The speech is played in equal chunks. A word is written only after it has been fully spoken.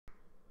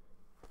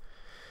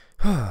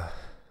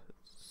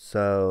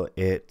So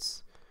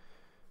it's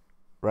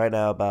right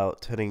now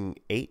about turning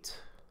 8.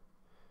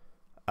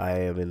 I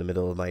am in the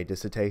middle of my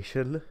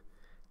dissertation,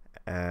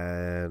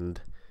 and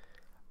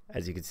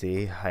as you can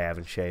see, I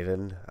haven't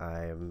shaven.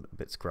 I am a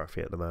bit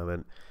scruffy at the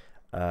moment.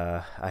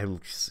 I'm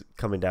just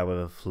coming down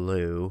with a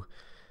flu,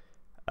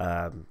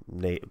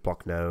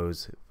 blocked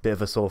nose, bit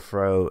of a sore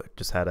throat.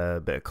 Just had a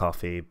bit of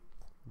coffee.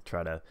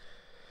 Try to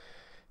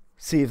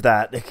see if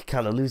that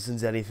kind of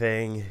loosens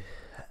anything,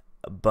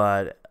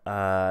 but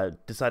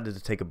decided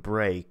to take a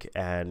break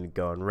and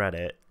go on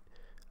Reddit.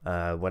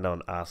 Went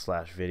on r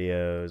slash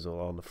videos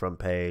or on the front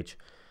page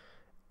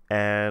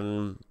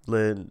and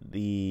learned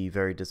the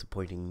very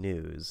disappointing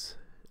news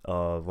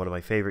of one of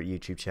my favorite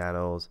YouTube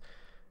channels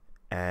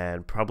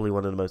and probably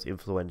one of the most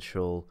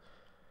influential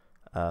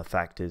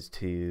factors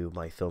to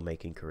my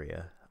filmmaking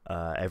career.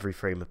 Every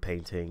Frame of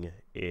Painting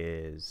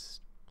is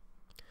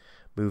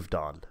moved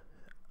on.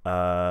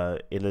 They're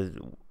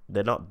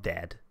not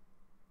dead.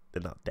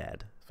 They're not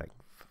dead.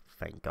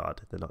 Thank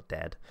God, they're not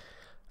dead.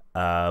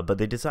 But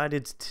they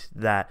decided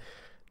that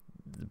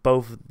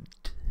both,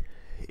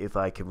 if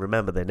I can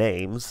remember their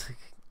names,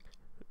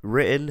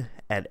 written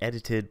and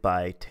edited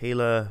by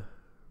Taylor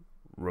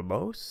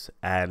Ramos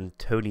and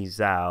Tony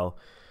Zhao,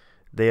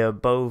 they are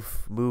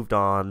both moved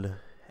on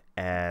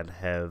and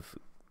have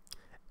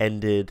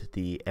ended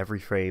the Every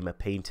Frame a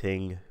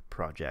Painting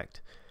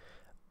project.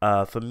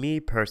 For me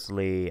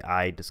personally,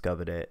 I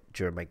discovered it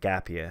during my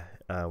gap year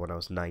when I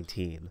was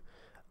 19.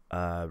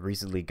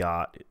 Recently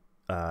got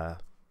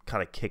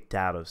kind of kicked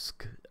out of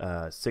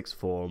sixth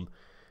form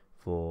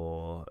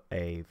for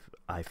I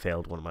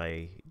failed one of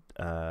my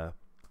A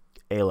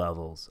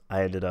levels.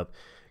 I ended up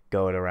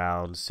going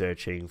around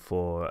searching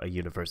for a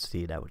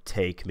university that would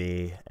take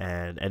me,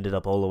 and ended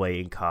up all the way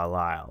in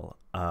Carlisle.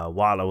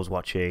 While I was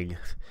watching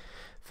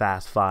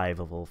Fast Five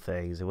of all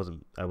things, I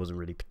wasn't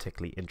really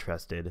particularly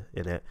interested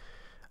in it.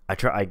 I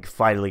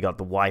finally got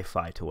the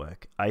Wi-Fi to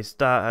work. I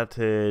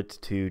started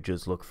to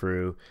just look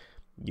through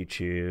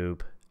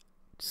YouTube,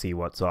 see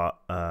what's on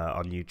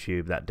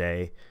YouTube that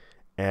day,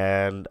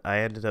 and I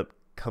ended up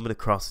coming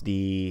across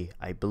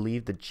I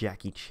believe the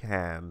Jackie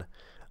Chan,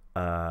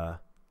 it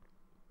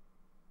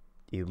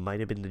might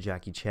have been the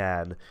Jackie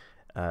Chan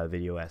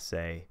video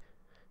essay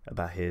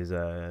about his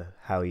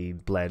how he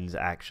blends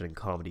action and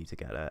comedy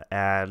together.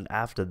 And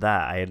after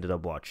that, I ended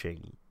up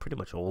watching pretty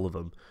much all of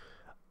them,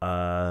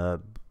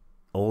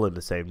 all in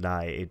the same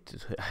night.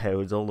 It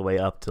was all the way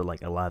up to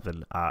like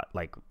 11.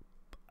 Like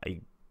I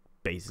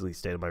basically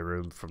stayed in my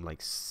room from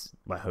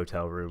my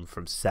hotel room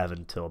from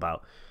 7 till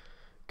got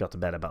to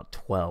bed about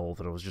 12,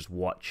 and I was just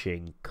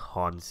watching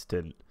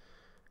constant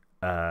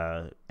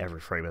Every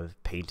Frame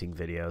of Painting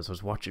videos. I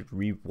was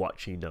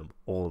rewatching them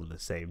all in the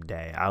same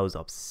day. I was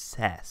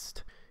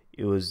obsessed.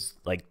 It was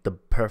like the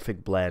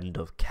perfect blend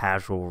of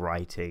casual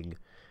writing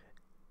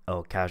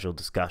or casual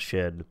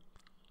discussion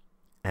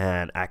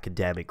and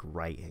academic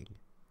writing.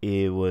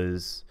 It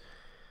was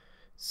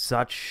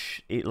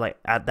like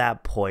at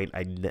that point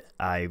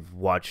I've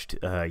watched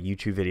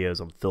YouTube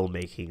videos on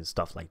filmmaking and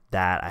stuff like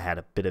that. I had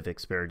a bit of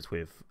experience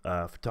with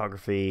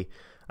photography.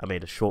 I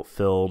made a short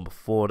film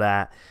before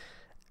that,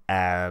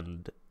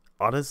 and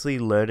honestly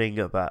learning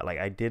about, like,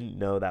 I didn't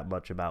know that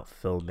much about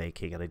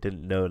filmmaking, and I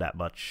didn't know that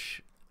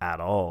much at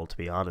all, to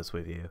be honest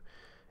with you,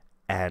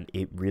 and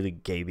it really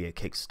gave me a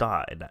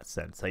kickstart in that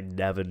sense. I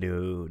never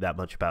knew that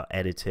much about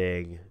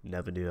editing,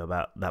 never knew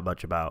about that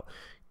much about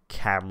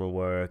camera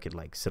work and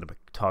like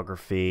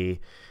cinematography.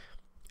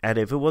 And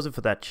if it wasn't for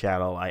that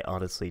channel, I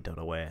honestly don't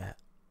know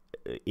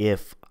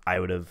if I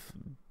would have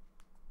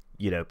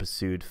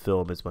pursued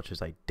film as much as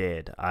I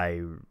did.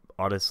 I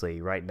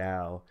honestly, right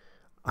now,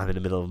 I'm in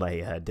the middle of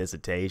my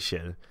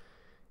dissertation,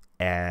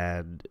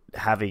 and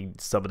having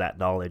some of that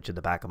knowledge in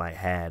the back of my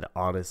head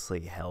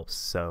honestly helps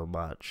so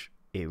much.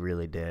 It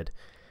really did.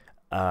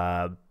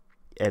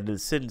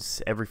 And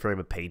since Every Frame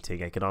of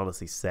Painting, I can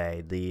honestly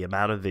say the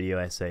amount of video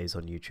essays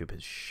on YouTube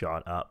has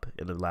shot up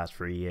in the last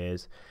 3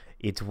 years.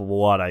 It's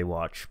what I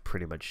watch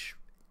pretty much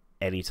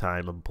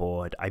anytime I'm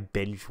bored. I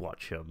binge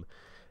watch them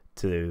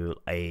to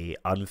a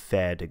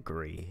unfair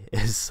degree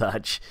as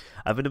such.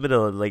 I'm in the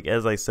middle of, like,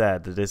 as I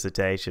said, the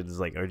dissertations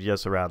are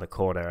just around the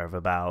corner of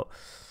about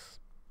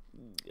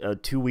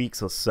 2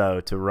 weeks or so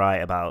to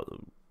write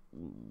about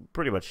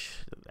pretty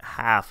much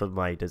half of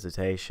my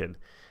dissertation.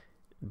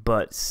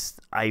 But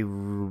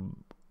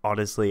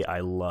honestly, I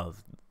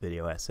love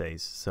video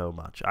essays so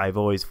much. I've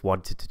always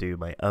wanted to do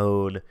my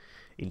own,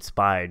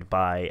 inspired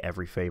by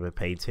Every Frame of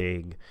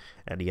Painting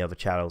and the other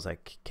channels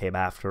that came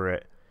after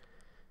it.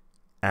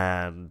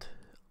 And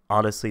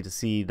honestly, to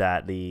see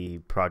that the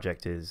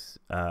project is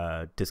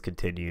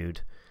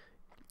discontinued,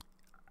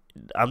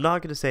 I'm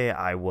not going to say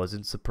I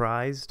wasn't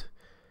surprised,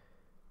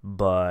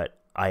 but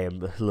I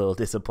am a little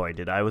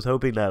disappointed. I was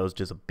hoping that it was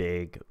just a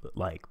big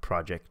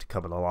project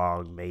coming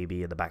along,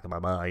 maybe in the back of my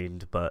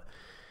mind, but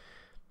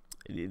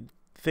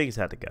things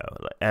had to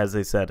go. As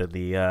I said in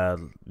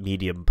the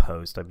Medium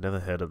post, I've never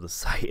heard of the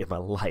site in my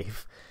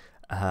life,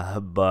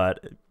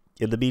 but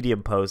in the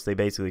Medium post, they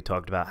basically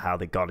talked about how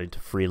they got into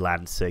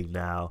freelancing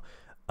now,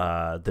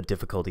 the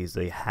difficulties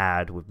they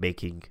had with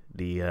making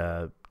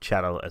the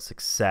channel a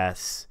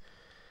success,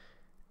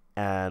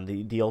 and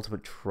the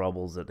ultimate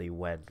troubles that they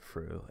went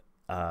through.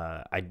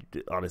 I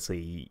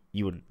honestly,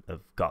 you wouldn't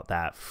have got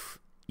that.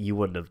 You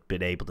wouldn't have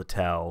been able to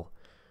tell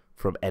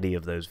from any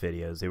of those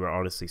videos. They were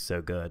honestly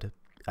so good.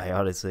 I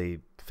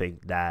honestly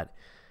think that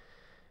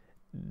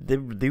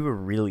they were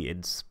really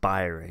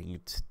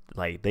inspiring.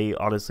 Like, they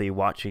honestly,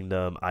 watching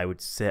them, I would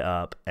sit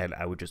up and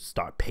I would just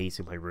start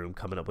pacing my room,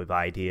 coming up with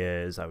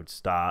ideas. I would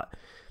start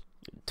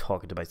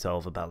talking to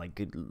myself about like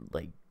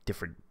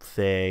different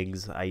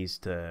things. I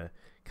used to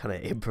kind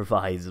of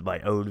improvise my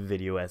own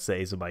video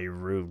essays in my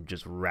room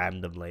just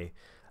randomly,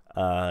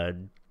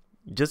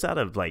 just out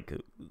of like,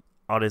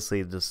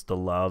 honestly, just the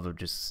love of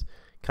just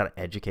kind of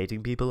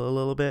educating people a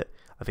little bit.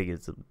 I think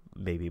it's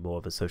maybe more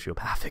of a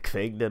sociopathic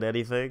thing than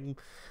anything,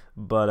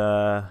 but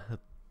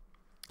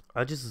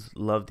I just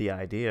love the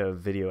idea of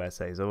video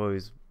essays. I've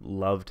always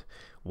loved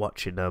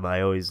watching them.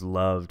 I always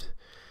loved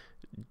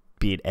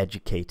being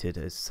educated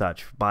as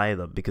such by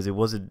them, because it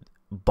wasn't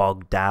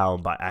bogged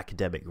down by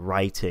academic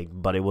writing,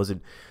 but it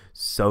wasn't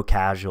so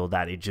casual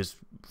that it just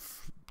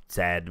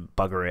said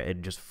bugger it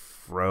and just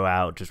throw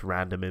out just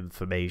random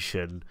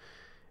information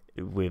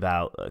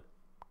without a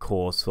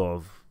course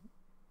of,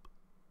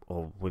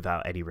 or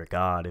without any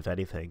regard, if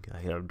anything.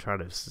 I'm trying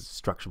to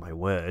structure my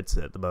words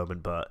at the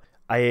moment, but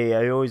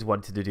I always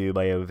wanted to do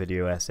my own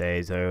video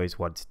essays. I always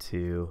wanted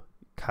to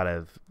kind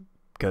of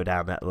go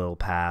down that little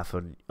path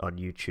on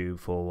YouTube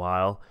for a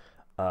while.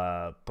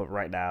 But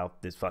right now,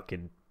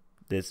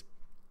 this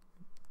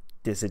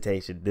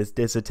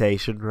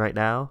dissertation right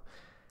now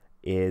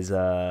is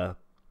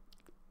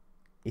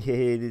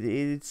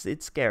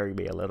it's scaring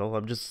me a little.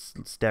 I'm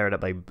just staring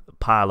at my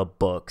pile of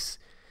books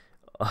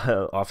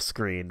off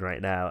screen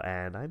right now,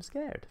 and I'm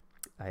scared.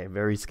 I am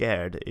very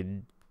scared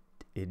in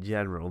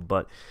general,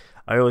 but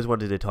I always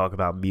wanted to talk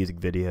about music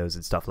videos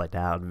and stuff like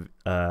that,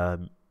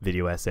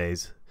 video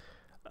essays,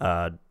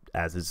 as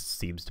there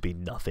seems to be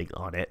nothing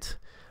on it,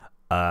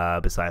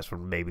 besides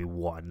from maybe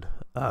one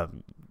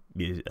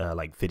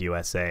like video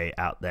essay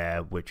out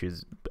there, which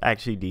is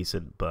actually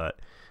decent, but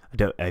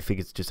I think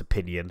it's just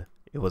opinion.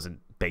 It wasn't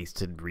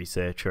based in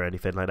research or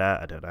anything like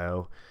that. I don't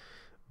know.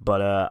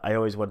 But I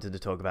always wanted to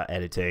talk about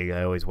editing.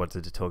 I always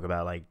wanted to talk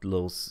about like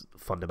little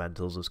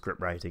fundamentals of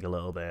script writing a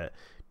little bit,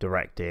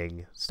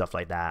 directing, stuff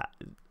like that.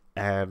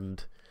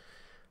 And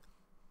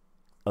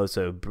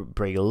also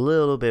bring a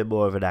little bit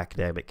more of an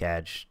academic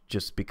edge,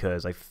 just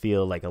because I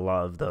feel like a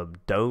lot of them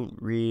don't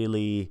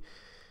really,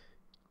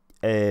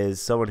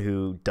 as someone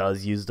who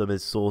does use them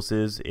as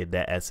sources in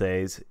their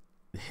essays,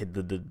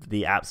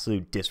 the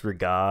absolute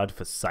disregard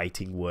for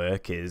citing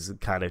work is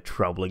kind of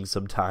troubling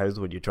sometimes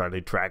when you're trying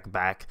to track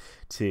back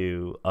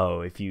to,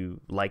 oh, if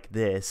you like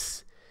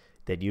this,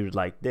 then you'd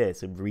like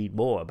this and read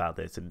more about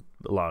this. And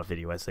a lot of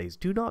video essays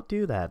do not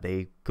do that.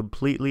 They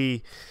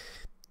completely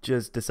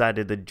just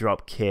decided to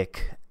drop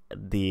kick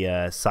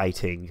the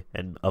citing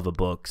and other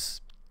books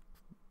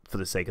for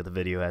the sake of the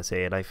video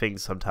essay. And I think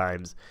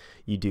sometimes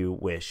you do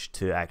wish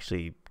to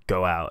actually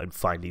go out and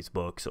find these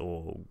books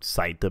or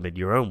cite them in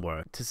your own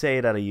work. To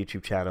say that a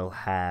YouTube channel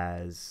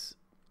has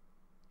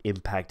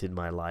impacted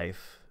my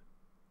life,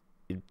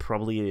 it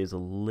probably is a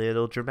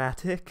little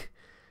dramatic,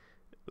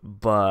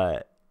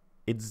 but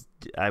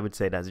I would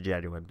say that's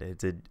genuine.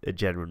 It's a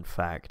genuine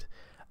fact.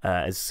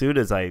 As soon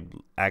as I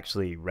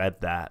actually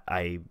read that,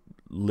 I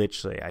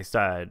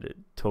started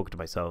talking to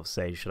myself,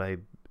 saying, should I,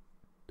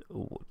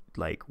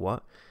 like,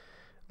 what?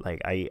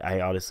 Like,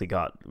 I honestly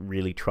got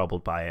really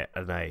troubled by it,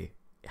 and I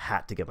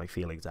had to get my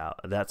feelings out.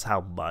 And that's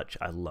how much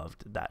I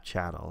loved that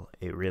channel.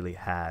 It really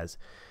has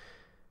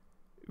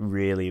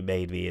really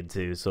made me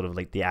into sort of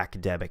like the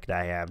academic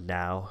that I am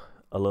now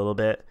a little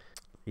bit.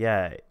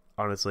 Yeah,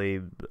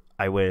 honestly,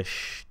 I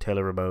wish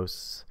Taylor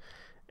Ramos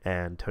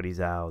and Tony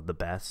Zhao the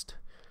best.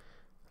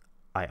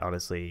 I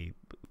honestly,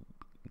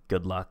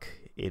 good luck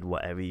in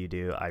whatever you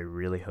do. I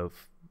really hope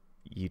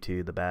you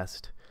two the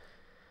best.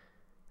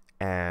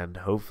 And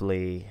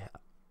hopefully,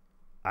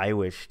 I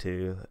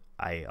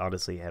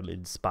honestly am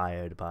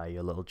inspired by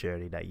your little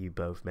journey that you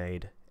both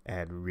made,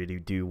 and really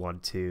do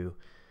want to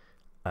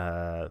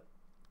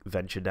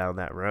venture down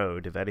that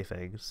road, if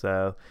anything.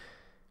 So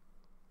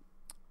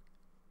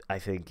I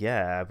think,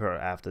 yeah,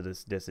 after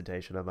this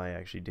dissertation, I might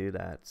actually do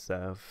that.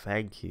 So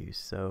thank you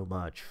so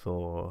much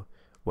for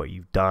what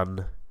you've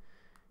done,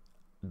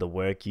 the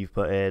work you've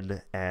put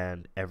in,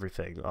 and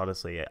everything.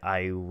 Honestly,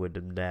 I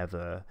would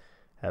never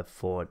have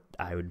thought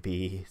I would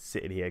be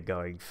sitting here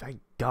going,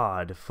 thank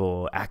God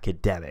for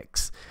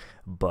academics.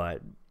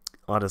 But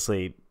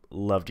honestly,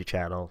 loved your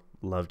channel,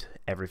 loved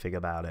everything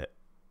about it.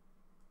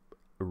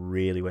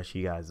 Really wish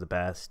you guys the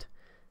best.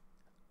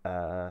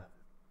 And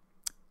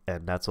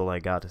that's all I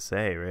got to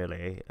say,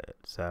 really.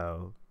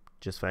 So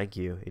just thank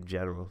you in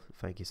general.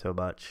 Thank you so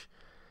much.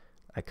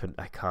 I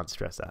can't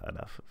stress that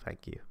enough.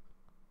 Thank you.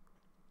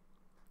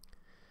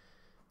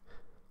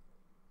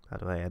 How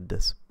do I end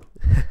this?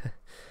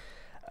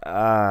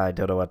 I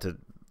don't know what to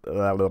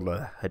I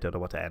don't know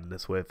what to end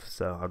this with,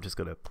 so I'm just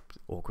gonna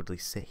awkwardly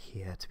sit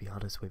here, to be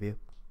honest with you.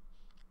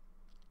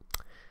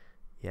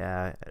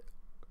 Yeah,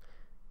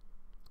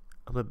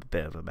 I'm a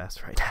bit of a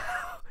mess right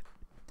now.